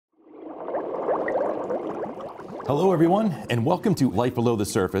Hello everyone, and welcome to Life Below the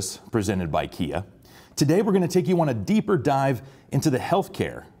Surface, presented by Kia. Today we're going to take you on a deeper dive into the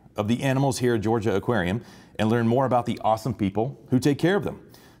healthcare of the animals here at Georgia Aquarium and learn more about the awesome people who take care of them.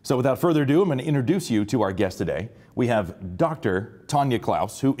 So without further ado, I'm going to introduce you to our guest today. We have Dr. Tanya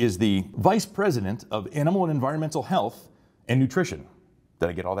Klaus, who is the Vice President of Animal and Environmental Health and Nutrition. Did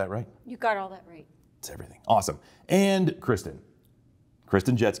I get all that right? You got all that right. It's everything. Awesome. And Kristen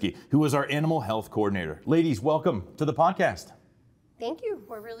Jetsky, who is our Animal Health Coordinator. Ladies, welcome to the podcast. Thank you.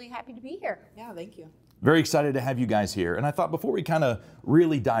 We're really happy to be here. Yeah, thank you. Very excited to have you guys here. And I thought before we kind of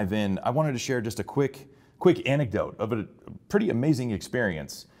really dive in, I wanted to share just a quick anecdote of a pretty amazing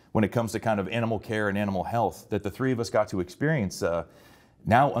experience when it comes to kind of animal care and animal health that the three of us got to experience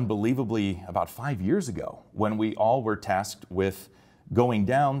now unbelievably about 5 years ago when we all were tasked with going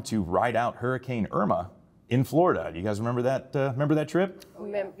down to ride out Hurricane Irma in Florida. Do you guys remember that trip?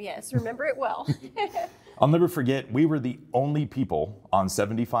 Yes, remember it well. I'll never forget, we were the only people on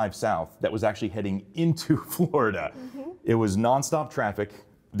 75 South that was actually heading into Florida. Mm-hmm. It was nonstop traffic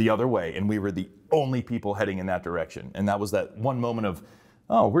the other way, and we were the only people heading in that direction. And that was that one moment of,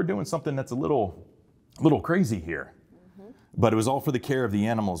 oh, we're doing something that's a little crazy here. Mm-hmm. But it was all for the care of the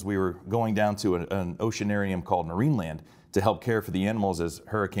animals. We were going down to an oceanarium called Marineland to help care for the animals as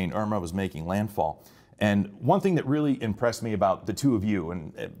Hurricane Irma was making landfall. And one thing that really impressed me about the two of you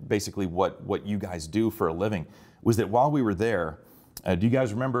and basically what you guys do for a living was that while we were there, do you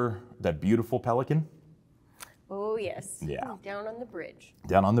guys remember that beautiful pelican? Oh, yes. Yeah. Down on the bridge.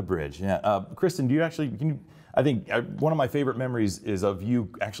 Down on the bridge, yeah. Kristen, I think one of my favorite memories is of you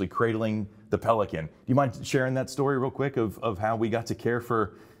actually cradling the pelican. Do you mind sharing that story real quick of how we got to care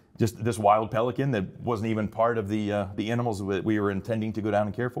for just this wild pelican that wasn't even part of the animals that we were intending to go down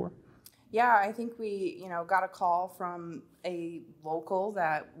and care for? Yeah, I think we, got a call from a local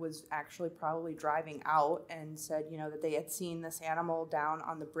that was actually probably driving out and said, that they had seen this animal down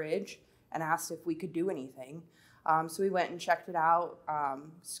on the bridge and asked if we could do anything. So we went and checked it out,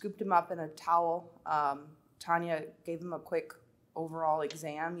 scooped him up in a towel. Tanya gave him a quick overall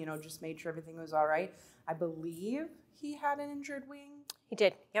exam, just made sure everything was all right. I believe he had an injured wing. He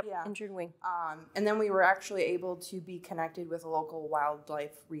did, yep, yeah. Injured wing. And then we were actually able to be connected with a local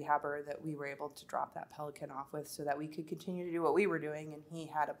wildlife rehabber that we were able to drop that pelican off with so that we could continue to do what we were doing, and he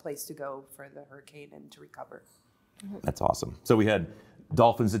had a place to go for the hurricane and to recover. Mm-hmm. That's awesome. So we had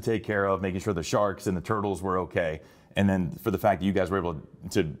dolphins to take care of, making sure the sharks and the turtles were okay. And then for the fact that you guys were able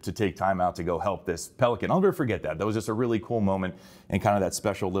to take time out to go help this pelican. I'll never forget that. That was just a really cool moment and kind of that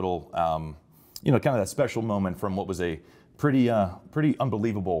special little, kind of that special moment from what was a pretty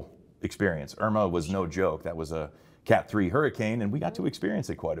unbelievable experience. Irma was no joke. That was a Cat 3 hurricane, and we got to experience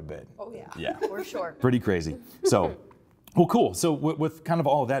it quite a bit. Oh, yeah. Yeah. For sure. Pretty crazy. So, well, cool. So with kind of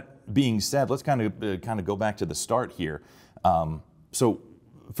all of that being said, let's kind of go back to the start here. And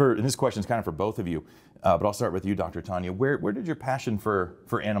this question is kind of for both of you, but I'll start with you, Dr. Tanya. Where did your passion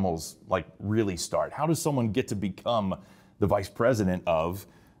for animals really start? How does someone get to become the Vice President of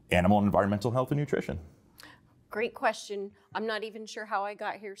Animal and Environmental Health and Nutrition? Great question. I'm not even sure how I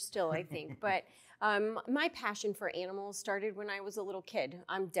got here still, I think. But my passion for animals started when I was a little kid.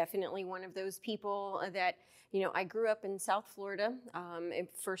 I'm definitely one of those people that, I grew up in South Florida in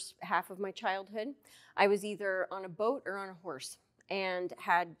first half of my childhood. I was either on a boat or on a horse and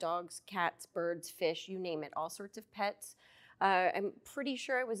had dogs, cats, birds, fish, you name it, all sorts of pets. I'm pretty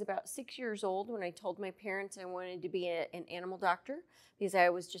sure I was about 6 years old when I told my parents I wanted to be an animal doctor because I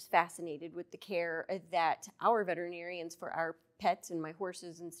was just fascinated with the care that our veterinarians for our pets and my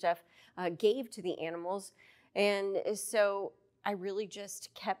horses and stuff gave to the animals. And so I really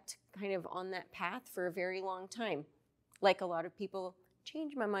just kept kind of on that path for a very long time. Like a lot of people,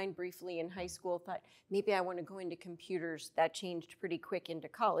 changed my mind briefly in high school, thought maybe I want to go into computers. That changed pretty quick into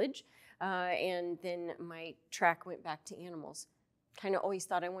college. And then my track went back to animals. Kind of always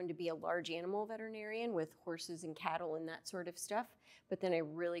thought I wanted to be a large animal veterinarian with horses and cattle and that sort of stuff. But then I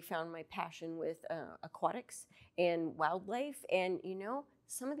really found my passion with aquatics and wildlife. And,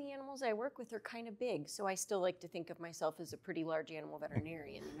 some of the animals I work with are kind of big. So I still like to think of myself as a pretty large animal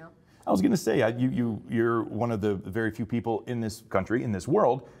veterinarian, I was going to say, you're one of the very few people in this country, in this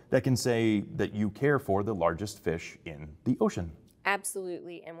world, that can say that you care for the largest fish in the ocean.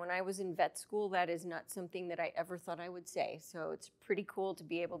 Absolutely. And when I was in vet school, that is not something that I ever thought I would say. So it's pretty cool to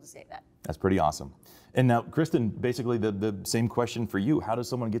be able to say that. That's pretty awesome. And now, Kristen, basically the same question for you. How does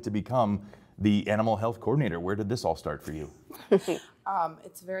someone get to become the animal health coordinator? Where did this all start for you?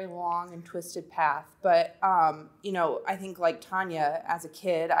 It's a very long and twisted path. But, I think like Tanya, as a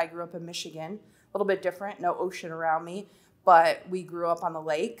kid, I grew up in Michigan, a little bit different, no ocean around me. But we grew up on the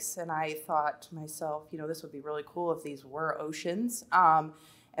lakes, and I thought to myself, this would be really cool if these were oceans.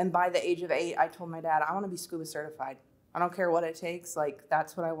 And by the age of 8, I told my dad, I want to be scuba certified. I don't care what it takes. Like,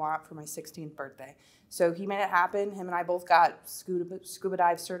 that's what I want for my 16th birthday. So he made it happen. Him and I both got scuba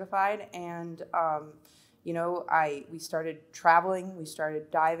dive certified. And, we started traveling. We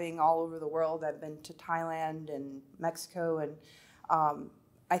started diving all over the world. I've been to Thailand and Mexico. And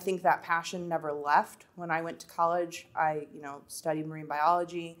I think that passion never left. When I went to college, I, studied marine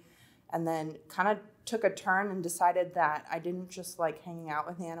biology, and then kind of took a turn and decided that I didn't just like hanging out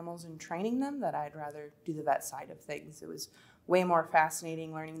with animals and training them, that I'd rather do the vet side of things. It was way more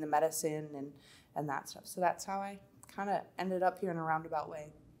fascinating learning the medicine and that stuff. So that's how I kind of ended up here in a roundabout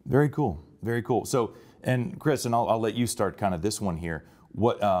way. Very cool. Very cool. So, and Chris, and I'll let you start kind of this one here.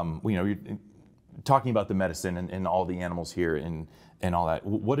 What, you're talking about the medicine and all the animals here and all that.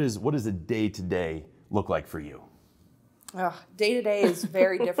 What does a day-to-day look like for you? Day to day is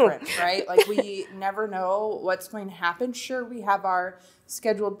very different, right? Like, we never know what's going to happen. Sure, we have our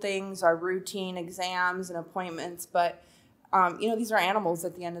scheduled things, our routine exams and appointments, but these are animals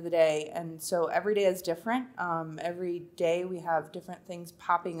at the end of the day. And so every day is different. Every day we have different things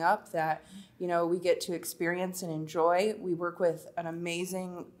popping up that, we get to experience and enjoy. We work with an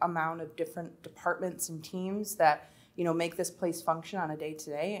amazing amount of different departments and teams that, make this place function on a day to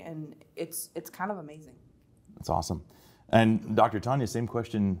day. And it's kind of amazing. That's awesome. And Dr. Tanya, same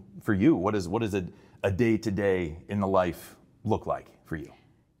question for you. What does a day-to-day in the life look like for you?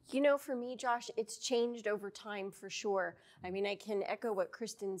 For me, Josh, it's changed over time for sure. I mean, I can echo what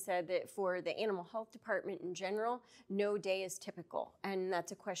Kristen said, that for the animal health department in general, no day is typical. And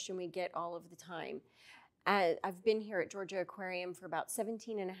that's a question we get all of the time. I've been here at Georgia Aquarium for about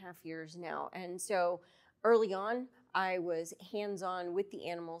 17 and a half years now. And so early on, I was hands-on with the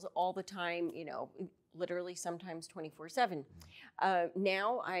animals all the time, literally sometimes 24/7.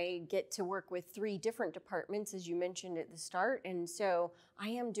 Now I get to work with 3 different departments, as you mentioned at the start. And so I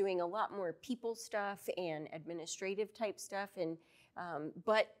am doing a lot more people stuff and administrative type stuff. And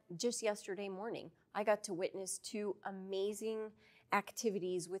but just yesterday morning, I got to witness 2 amazing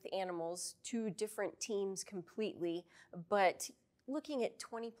activities with animals, 2 different teams completely, but looking at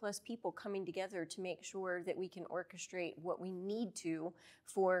 20 plus people coming together to make sure that we can orchestrate what we need to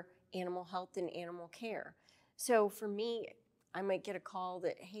for animal health and animal care. So for me, I might get a call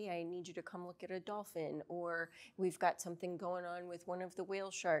that, hey, I need you to come look at a dolphin, or we've got something going on with one of the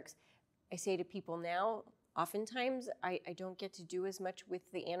whale sharks. I say to people now, oftentimes I don't get to do as much with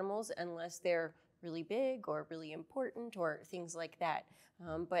the animals unless they're really big or really important or things like that.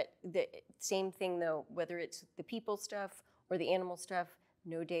 But the same thing though, whether it's the people stuff or the animal stuff,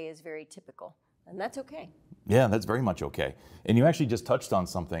 no day is very typical, and that's okay. Yeah, that's very much okay. And you actually just touched on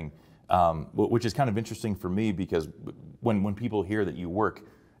something, which is kind of interesting for me, because when people hear that you work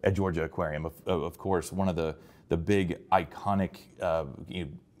at Georgia Aquarium, of course, one of the big iconic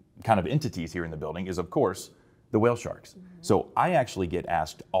kind of entities here in the building is, of course, the whale sharks. Mm-hmm. So I actually get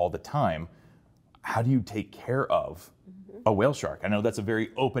asked all the time, how do you take care of a whale shark? I know that's a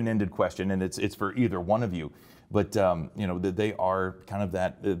very open-ended question, and it's for either one of you. But they are kind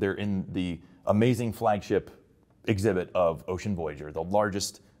of they're in the amazing flagship exhibit of Ocean Voyager, the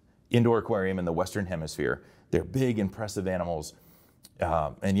largest indoor aquarium in the Western Hemisphere. They're big, impressive animals.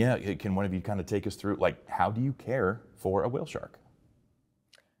 Can one of you kind of take us through, like, how do you care for a whale shark?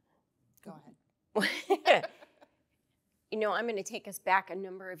 Go ahead. I'm going to take us back a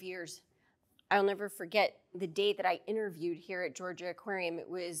number of years. I'll never forget the day that I interviewed here at Georgia Aquarium. It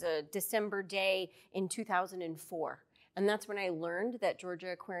was a December day in 2004. And that's when I learned that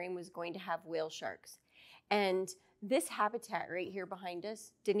Georgia Aquarium was going to have whale sharks. And this habitat right here behind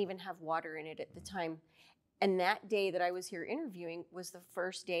us didn't even have water in it at the time. And that day that I was here interviewing was the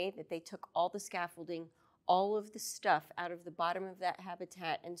first day that they took all the scaffolding, all of the stuff out of the bottom of that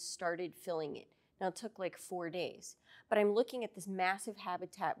habitat and started filling it. Now, it took like 4 days, but I'm looking at this massive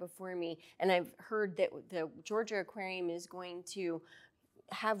habitat before me, and I've heard that the Georgia Aquarium is going to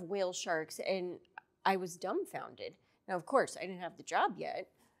have whale sharks, and I was dumbfounded. Now, of course, I didn't have the job yet,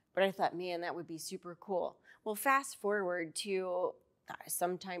 but I thought, man, that would be super cool. Well, fast forward to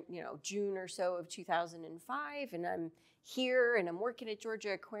sometime, June or so of 2005, and I'm here, and I'm working at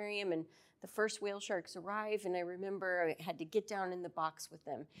Georgia Aquarium, and the first whale sharks arrive, and I remember I had to get down in the box with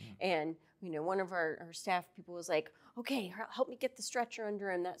them. And, one of our staff people was like, okay, help me get the stretcher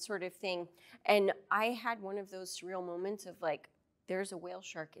under him, that sort of thing. And I had one of those surreal moments of like, there's a whale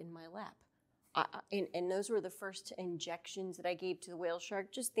shark in my lap. And those were the first injections that I gave to the whale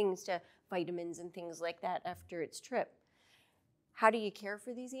shark, just things to vitamins and things like that after its trip. How do you care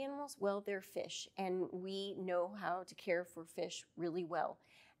for these animals? Well, they're fish, and we know how to care for fish really well.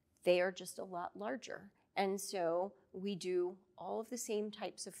 They are just a lot larger. And so we do all of the same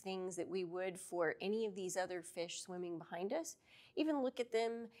types of things that we would for any of these other fish swimming behind us. Even look at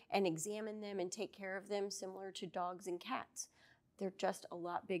them and examine them and take care of them similar to dogs and cats. They're just a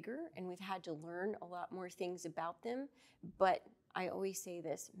lot bigger, and we've had to learn a lot more things about them. But I always say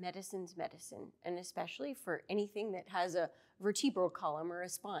this, medicine's medicine, and especially for anything that has a vertebral column or a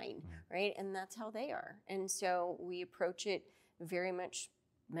spine, right? And that's how they are. And so we approach it very much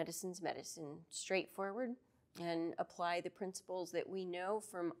medicine's medicine, straightforward, and apply the principles that we know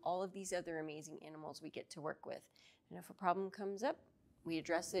from all of these other amazing animals we get to work with. And if a problem comes up, we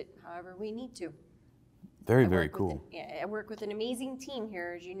address it however we need to. Very, very cool. I work with an amazing team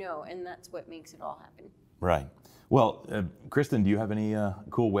here, as you know, and that's what makes it all happen. Right. Well, Kristen, do you have any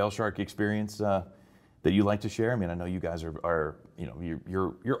cool whale shark experience that you'd like to share? I mean, I know you guys are you know,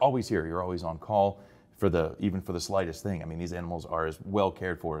 you're always here. You're always on call for even for the slightest thing. I mean, these animals are as well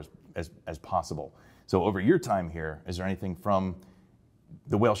cared for as possible. So over your time here, is there anything from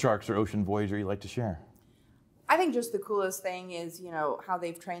the whale sharks or Ocean Voyager you'd like to share? I think just the coolest thing is, you know, how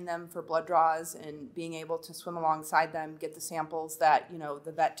they've trained them for blood draws and being able to swim alongside them, get the samples that, you know,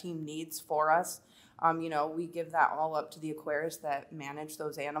 the vet team needs for us. You know, we give that all up to the aquarists that manage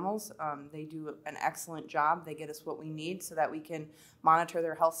those animals. They do an excellent job. They get us what we need so that we can monitor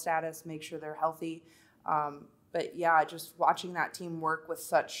their health status, make sure they're healthy. But yeah, just watching that team work with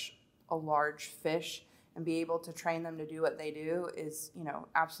such a large fish and be able to train them to do what they do is, you know,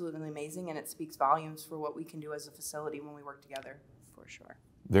 absolutely amazing, and it speaks volumes for what we can do as a facility when we work together. For sure.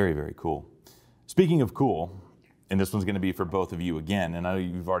 Very, very cool. Speaking of cool, and this one's going to be for both of you again, and I know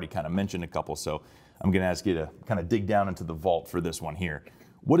you've already kind of mentioned a couple, so I'm going to ask you to kind of dig down into the vault for this one here.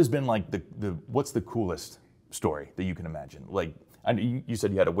 What has been like what's the coolest story that you can imagine? Like, you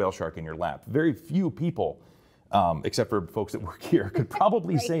said you had a whale shark in your lap. Very few people, except for folks that work here, could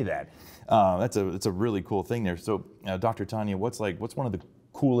probably right. say that. That's a really cool thing there. So, Dr. Tanya, what's one of the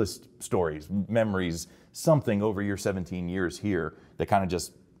coolest stories, memories, something over your 17 years here that kind of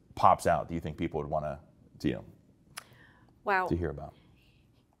just pops out? Do you think people would want to hear about?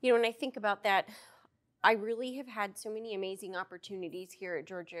 You know, when I think about that, I really have had so many amazing opportunities here at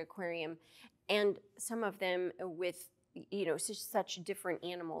Georgia Aquarium, and some of them with, you know, such different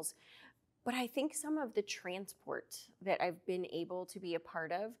animals. But I think some of the transport that I've been able to be a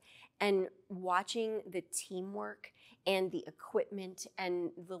part of and watching the teamwork and the equipment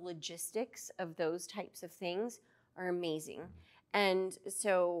and the logistics of those types of things are amazing. And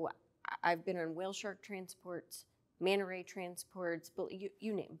so I've been on whale shark transports, manta ray transports,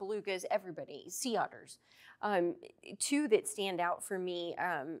 you name belugas, everybody, sea otters. Two that stand out for me,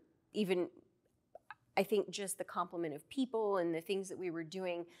 even I think just the complement of people and the things that we were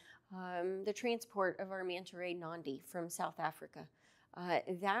doing. The transport of our manta ray Nandi from South Africa.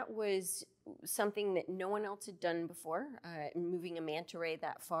 That was something that no one else had done before, moving a manta ray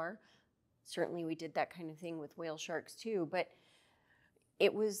that far. Certainly we did that kind of thing with whale sharks too, but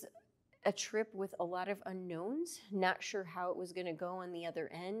it was a trip with a lot of unknowns, not sure how it was going to go on the other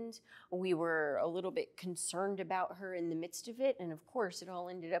end. We were a little bit concerned about her in the midst of it, and of course it all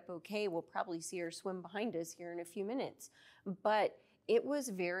ended up okay. We'll probably see her swim behind us here in a few minutes. But it was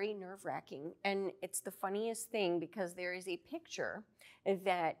very nerve-wracking, and it's the funniest thing because there is a picture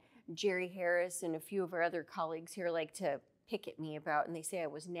that Jerry Harris and a few of our other colleagues here like to pick at me about, and they say I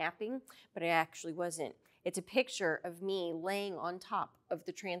was napping, but I actually wasn't. It's a picture of me laying on top of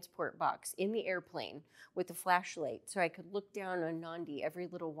the transport box in the airplane with a flashlight so I could look down on Nandi every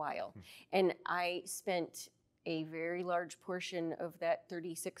little while. And I spent a very large portion of that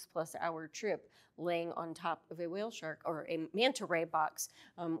 36+ hour trip laying on top of a whale shark or a manta ray box,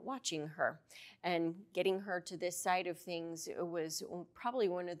 watching her and getting her to this side of things. It was probably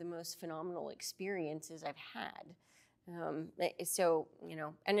one of the most phenomenal experiences I've had. So, you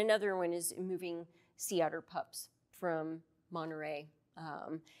know, and another one is moving sea otter pups from Monterey.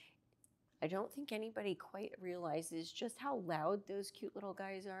 I don't think anybody quite realizes just how loud those cute little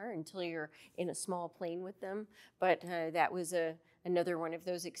guys are until you're in a small plane with them. But that was another one of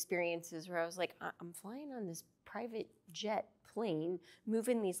those experiences where I was like, I'm flying on this private jet plane,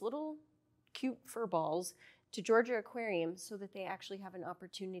 moving these little cute fur balls to Georgia Aquarium so that they actually have an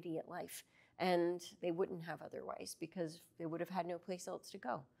opportunity at life. And they wouldn't have otherwise because they would have had no place else to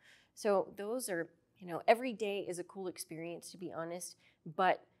go. So those are, you know, every day is a cool experience, to be honest,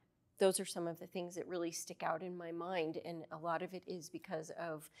 but those are some of the things that really stick out in my mind, and a lot of it is because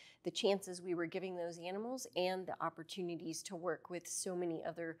of the chances we were giving those animals and the opportunities to work with so many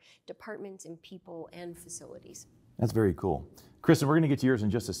other departments and people and facilities. That's very cool. Kristen, we're going to get to yours in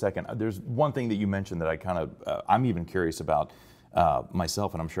just a second. There's one thing that you mentioned that I kind of, I'm even curious about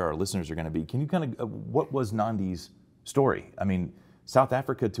myself, and I'm sure our listeners are going to be. Can you kind of, what was Nandi's story? I mean, South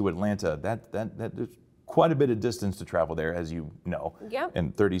Africa to Atlanta, there's quite a bit of distance to travel there, as you know. Yep.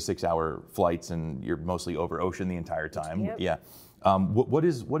 And 36-hour flights, and you're mostly over ocean the entire time. Yep. Yeah. What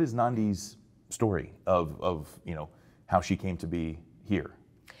is Nandi's story of how she came to be here?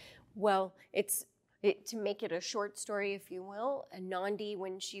 Well, to make it a short story, if you will, Nandi,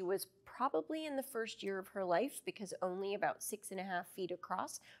 when she was probably in the first year of her life, because only about 6.5 feet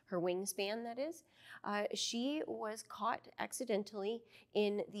across, her wingspan that is, she was caught accidentally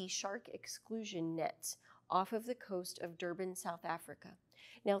in the shark exclusion nets off of the coast of Durban, South Africa.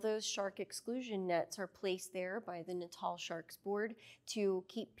 Now, those shark exclusion nets are placed there by the Natal Sharks Board to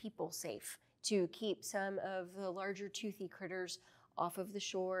keep people safe, to keep some of the larger toothy critters off of the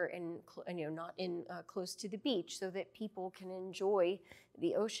shore and not in close to the beach, so that people can enjoy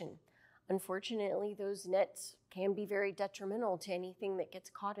the ocean. Unfortunately, those nets can be very detrimental to anything that gets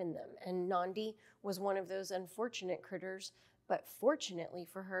caught in them, and Nandi was one of those unfortunate critters, but fortunately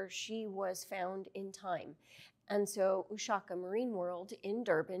for her, she was found in time. And so Ushaka Marine World in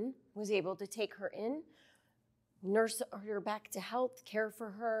Durban was able to take her in, nurse her back to health, care for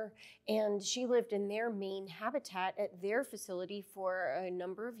her, and she lived in their main habitat at their facility for a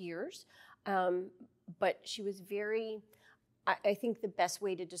number of years. But she was very, I think the best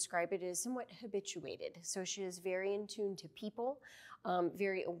way to describe it is somewhat habituated. So she is very in tune to people,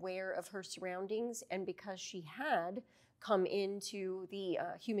 very aware of her surroundings, and because she had come into the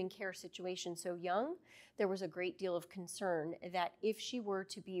human care situation so young, there was a great deal of concern that if she were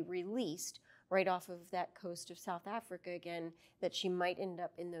to be released right off of that coast of South Africa again, that she might end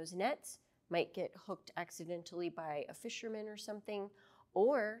up in those nets, might get hooked accidentally by a fisherman or something,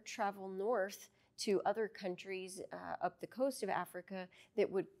 or travel north to other countries up the coast of Africa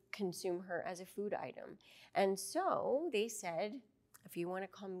that would consume her as a food item. And so they said, if you want to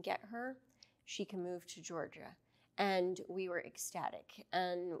come get her, she can move to Georgia. And we were ecstatic,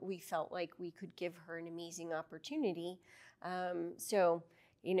 and we felt like we could give her an amazing opportunity.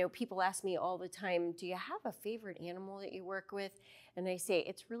 People ask me all the time, do you have a favorite animal that you work with? And I say,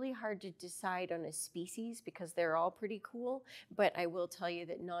 it's really hard to decide on a species because they're all pretty cool. But I will tell you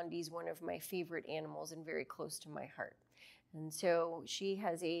that Nandi's one of my favorite animals and very close to my heart. And so she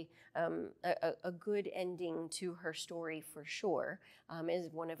has a good ending to her story for sure, is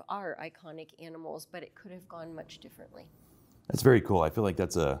one of our iconic animals, but it could have gone much differently. That's very cool. I feel like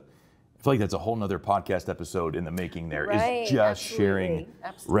that's a whole nother podcast episode in the making there, right, is just absolutely. Sharing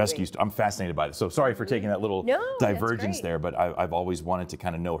rescues. I'm fascinated by it. So sorry for taking that little divergence there, but I've always wanted to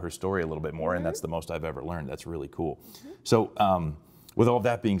kind of know her story a little bit more, and that's the most I've ever learned. That's really cool. So with all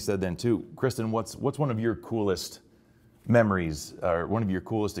that being said then too, Kristen, what's one of your coolest memories or one of your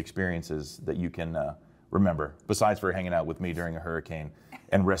coolest experiences that you can remember, besides for hanging out with me during a hurricane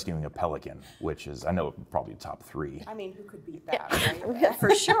and rescuing a pelican, which is, I know, probably top 3. I mean, who could beat that, right?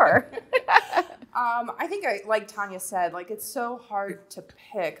 For sure. I think, like Tanya said, like it's so hard to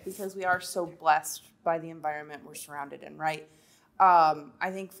pick because we are so blessed by the environment we're surrounded in, right?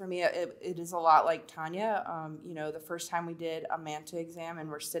 I think for me, it is a lot like Tanya. The first time we did a manta exam and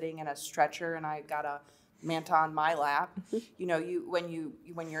we're sitting in a stretcher and I got a manta on my lap.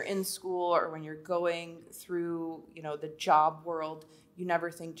 When you're in school or when you're going through, the job world, you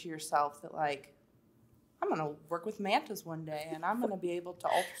never think to yourself that like, I'm going to work with mantas one day and I'm going to be able to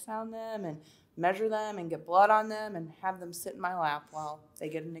ultrasound them and measure them and get blood on them and have them sit in my lap while they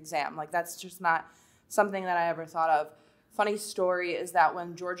get an exam. Like that's just not something that I ever thought of. Funny story is that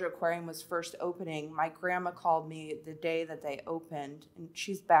when Georgia Aquarium was first opening, my grandma called me the day that they opened, and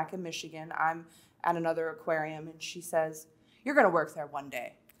she's back in Michigan. I'm at another aquarium, and she says, "You're going to work there one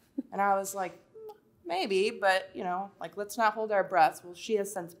day." And I was like, maybe, but, let's not hold our breaths. Well, she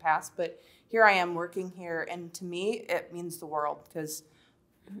has since passed, but here I am working here, and to me, it means the world because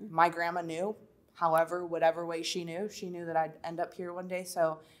my grandma knew, whatever way she knew that I'd end up here one day,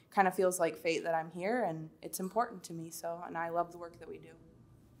 so kind of feels like fate that I'm here, and it's important to me, and I love the work that we do.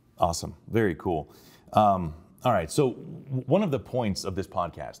 Awesome. Very cool. All right, so one of the points of this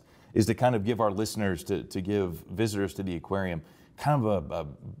podcast is to kind of give our listeners, to give visitors to the aquarium kind of a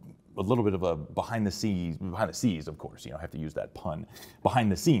little bit of a behind the scenes, of course, I have to use that pun,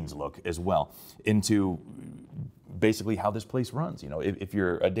 behind the scenes look as well into basically how this place runs. If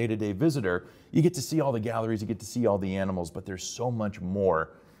you're a day-to-day visitor, you get to see all the galleries, you get to see all the animals, but there's so much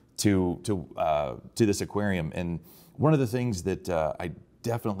more to this aquarium. And one of the things that I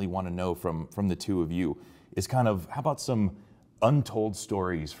definitely want to know from the two of you is kind of, how about some untold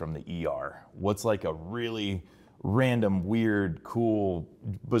stories from the ER? What's like a really random, weird, cool,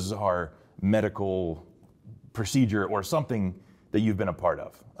 bizarre medical procedure or something that you've been a part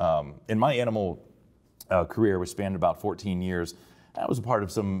of. In my animal career, which spanned about 14 years, I was a part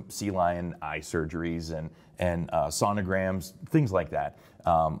of some sea lion eye surgeries and sonograms, things like that.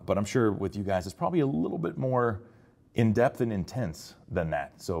 But I'm sure with you guys, it's probably a little bit more in-depth and intense than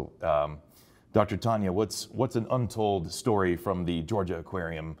that. So, Dr. Tanya, what's an untold story from the Georgia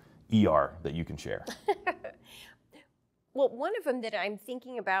Aquarium ER that you can share? Well, one of them that I'm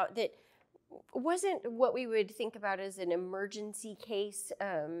thinking about that wasn't what we would think about as an emergency case,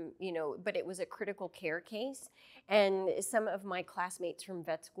 but it was a critical care case. And some of my classmates from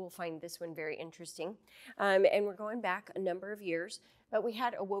vet school find this one very interesting. And we're going back a number of years, but we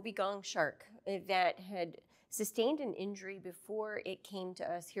had a wobbegong shark that had sustained an injury before it came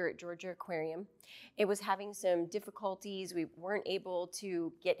to us here at Georgia Aquarium. It was having some difficulties. We weren't able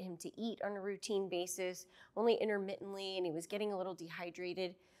to get him to eat on a routine basis, only intermittently, and he was getting a little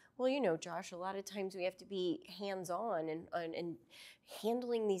dehydrated. Well, you know, Josh, a lot of times we have to be hands-on and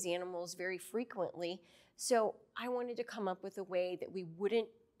handling these animals very frequently. So I wanted to come up with a way that we wouldn't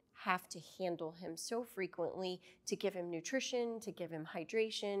have to handle him so frequently, to give him nutrition, to give him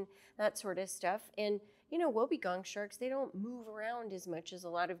hydration, that sort of stuff. And you know, wobbegong sharks, they don't move around as much as a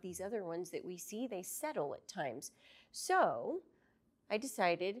lot of these other ones that we see. They settle at times. So I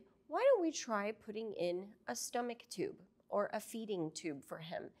decided, why don't we try putting in a stomach tube or a feeding tube for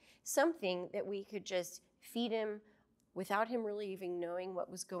him? Something that we could just feed him without him really even knowing what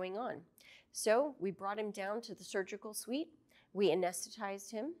was going on. So we brought him down to the surgical suite. We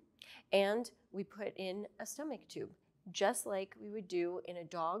anesthetized him and we put in a stomach tube, just like we would do in a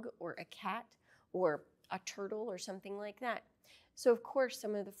dog or a cat or a turtle or something like that. So of course,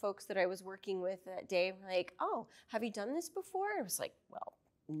 some of the folks that I was working with that day were like, oh, have you done this before? I was like, well,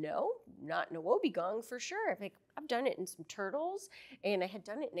 no, not in a wobbegong for sure. I've done it in some turtles, and I had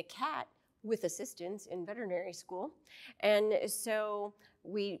done it in a cat with assistance in veterinary school. And so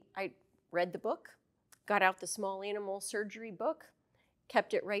I read the book, got out the small animal surgery book,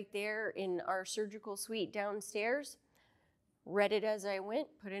 kept it right there in our surgical suite downstairs, read it as I went,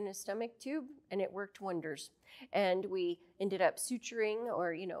 put in a stomach tube, and it worked wonders. And we ended up suturing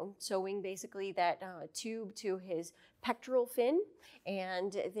or, sewing basically that tube to his pectoral fin,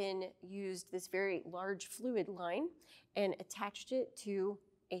 and then used this very large fluid line and attached it to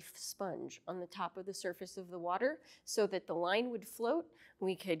a sponge on the top of the surface of the water so that the line would float.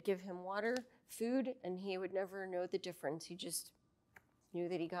 We could give him water, food, and he would never know the difference. He just knew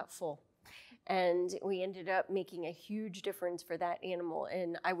that he got full. And we ended up making a huge difference for that animal,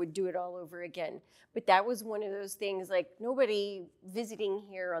 and I would do it all over again. But that was one of those things, like nobody visiting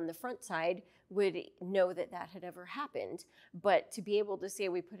here on the front side would know that that had ever happened. But to be able to say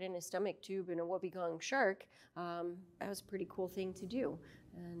we put in a stomach tube in a wobbegong shark, that was a pretty cool thing to do.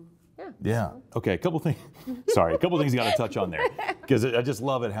 And yeah. So. Okay, a couple things you got to touch on there, because I just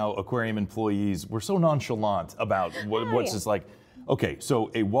love it how aquarium employees were so nonchalant about what's just like. Okay,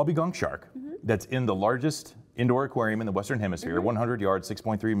 so a wobbegong shark that's in the largest indoor aquarium in the Western Hemisphere, 100 yards,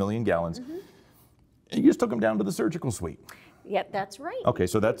 6.3 million gallons. You just took him down to the surgical suite. Yep, that's right. Okay,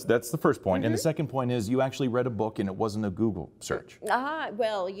 so that's the first point. And the second point is you actually read a book and it wasn't a Google search.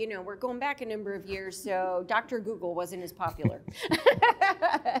 Well, we're going back a number of years, so Dr. Google wasn't as popular.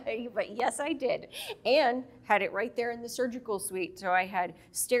 But yes, I did. And had it right there in the surgical suite. So I had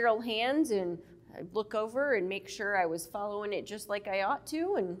sterile hands, and I'd look over and make sure I was following it just like I ought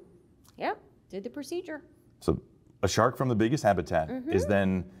to, and did the procedure. So a shark from the biggest habitat is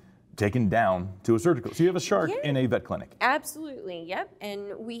then taken down to a surgical. So you have a shark in a vet clinic. Absolutely, yep.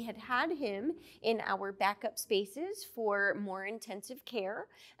 And we had him in our backup spaces for more intensive care,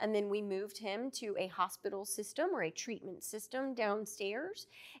 and then we moved him to a hospital system or a treatment system downstairs.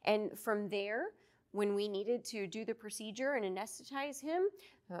 And from there, when we needed to do the procedure and anesthetize him,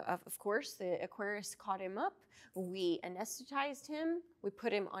 of course, the aquarist caught him up. We anesthetized him. We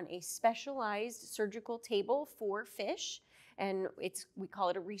put him on a specialized surgical table for fish, and we call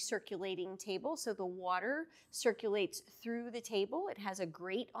it a recirculating table. So the water circulates through the table. It has a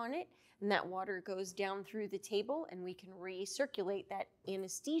grate on it, and that water goes down through the table, and we can recirculate that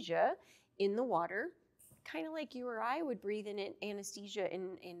anesthesia in the water, kind of like you or I would breathe in anesthesia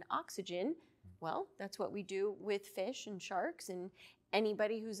in oxygen. Well, that's what we do with fish and sharks and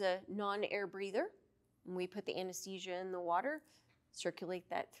anybody who's a non-air breather. We put the anesthesia in the water, circulate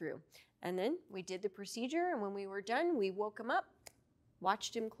that through. And then we did the procedure, and when we were done, we woke him up,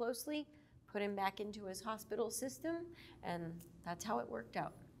 watched him closely, put him back into his hospital system, and that's how it worked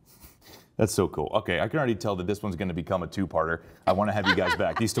out. That's so cool. Okay, I can already tell that this one's going to become a two-parter. I want to have you guys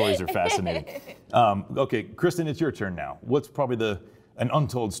back. These stories are fascinating. Okay, Kristen, it's your turn now. What's probably an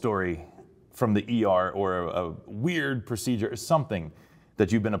untold story from the ER or a weird procedure or something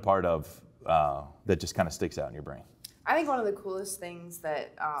that you've been a part of that just kind of sticks out in your brain? I think one of the coolest things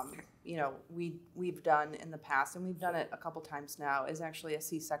that you know, we've done in the past, and we've done it a couple times now, is actually a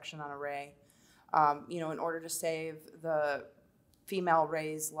C-section on a ray. You know, in order to save the female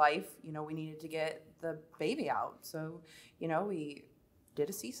ray's life, you know, we needed to get the baby out. So, you know, we did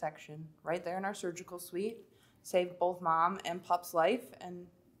a C-section right there in our surgical suite, saved both mom and pup's life, and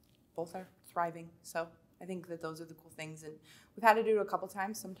both are thriving. So I think that those are the cool things. And we've had to do it a couple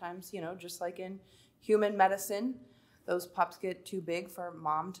times. Sometimes, you know, just like in human medicine, those pups get too big for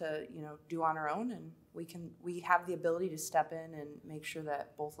mom to, you know, do on her own, and we have the ability to step in and make sure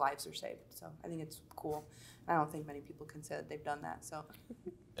that both lives are saved. So I think it's cool. I don't think many people can say that they've done that. So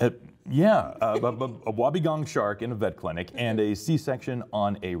yeah, a wobbegong shark in a vet clinic and a C-section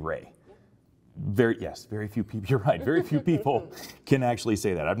on a ray. Very few people. You're right. Very few people can actually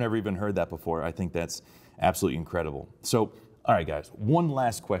say that. I've never even heard that before. I think that's absolutely incredible. So, all right, guys. One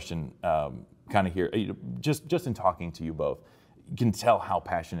last question. Kind of here, just in talking to you both, you can tell how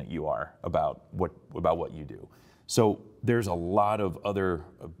passionate you are about what you do. So there's a lot of other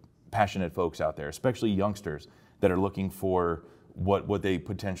passionate folks out there, especially youngsters, that are looking for what they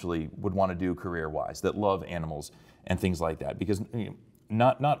potentially would want to do career-wise, that love animals and things like that. Because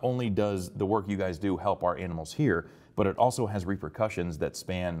not only does the work you guys do help our animals here, but it also has repercussions that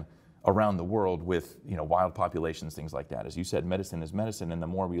span around the world with wild populations, things like that. As you said, medicine is medicine, and the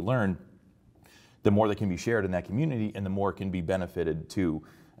more we learn, the more that can be shared in that community, and the more can be benefited to,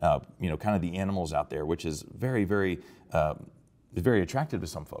 kind of the animals out there, which is very, very, very attractive to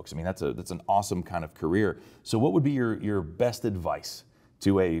some folks. I mean, that's an awesome kind of career. So, what would be your best advice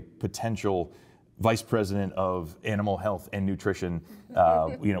to a potential vice president of animal health and nutrition?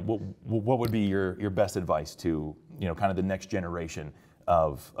 What would be your best advice to kind of the next generation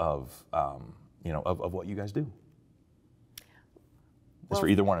of what you guys do? That's for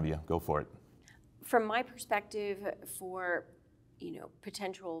either one of you. Go for it. From my perspective, for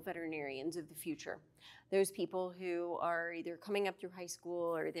potential veterinarians of the future, those people who are either coming up through high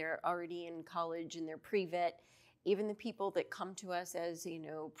school or they're already in college and they're pre-vet, even the people that come to us as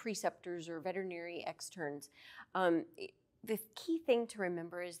preceptors or veterinary externs, the key thing to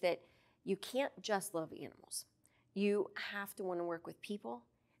remember is that you can't just love animals. You have to want to work with people,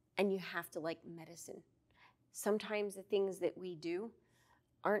 and you have to like medicine. Sometimes the things that we do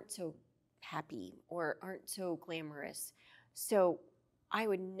aren't so happy or aren't so glamorous. So I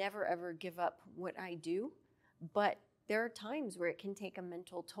would never ever give up what I do, but there are times where it can take a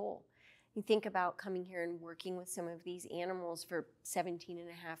mental toll. You think about coming here and working with some of these animals for 17 and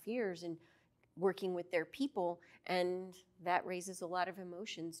a half years and working with their people, and that raises a lot of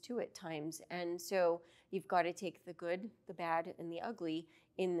emotions too at times. And so you've got to take the good, the bad, and the ugly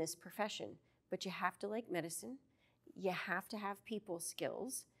in this profession. But you have to like medicine. You have to have people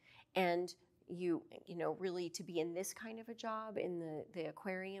skills. And you really, to be in this kind of a job in the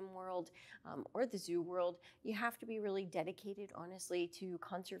aquarium world or the zoo world, you have to be really dedicated, honestly, to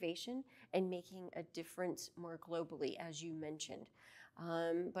conservation and making a difference more globally, as you mentioned.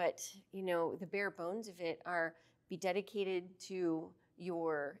 But the bare bones of it are be dedicated to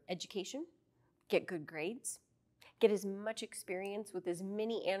your education, get good grades, get as much experience with as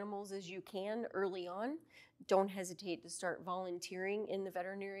many animals as you can early on. Don't hesitate to start volunteering in the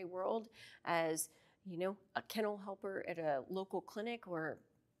veterinary world as, a kennel helper at a local clinic, or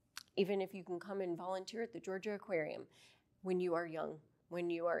even if you can come and volunteer at the Georgia Aquarium when you are young, when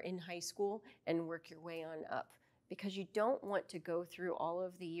you are in high school, and work your way on up. Because you don't want to go through all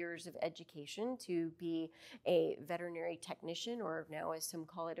of the years of education to be a veterinary technician, or now as some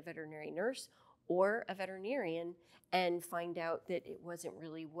call it a veterinary nurse, or a veterinarian, and find out that it wasn't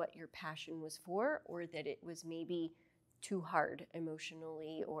really what your passion was for, or that it was maybe too hard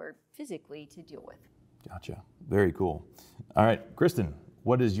emotionally or physically to deal with. Gotcha. Very cool. All right, Kristen,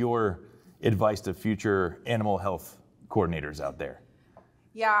 what is your advice to future animal health coordinators out there?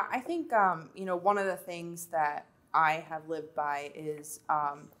 Yeah, I think, one of the things that I have lived by is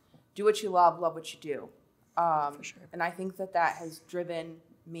do what you love what you do. For sure. And I think that has driven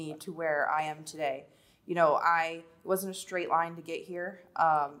me to where I am today. It wasn't a straight line to get here.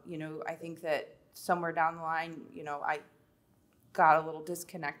 I think that somewhere down the line, I got a little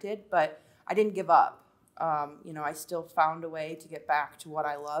disconnected, but I didn't give up. I still found a way to get back to what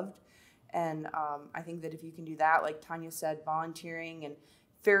I loved. And I think that if you can do that, like Tanya said, volunteering and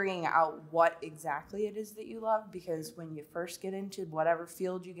figuring out what exactly it is that you love, because when you first get into whatever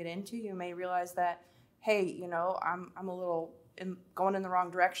field you get into, you may realize that, hey, you know, I'm a little going in the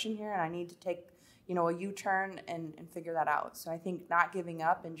wrong direction here, and I need to take, you know, a U-turn and figure that out. So I think not giving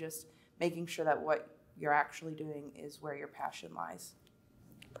up and just making sure that what you're actually doing is where your passion lies.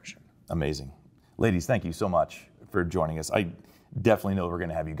 For sure. Amazing. Ladies, thank you so much for joining us. I definitely know we're going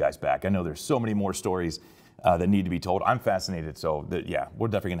to have you guys back. I know there's so many more stories that need to be told. I'm fascinated, so yeah, we're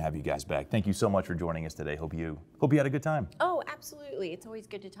definitely going to have you guys back. Thank you so much for joining us today. Hope you had a good time. Oh, absolutely. It's always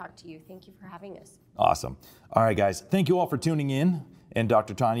good to talk to you. Thank you for having us. Awesome. All right, guys. Thank you all for tuning in. And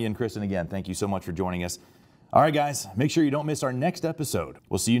Dr. Tanya and Kristen, again, thank you so much for joining us. All right, guys, make sure you don't miss our next episode.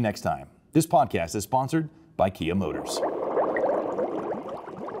 We'll see you next time. This podcast is sponsored by Kia Motors.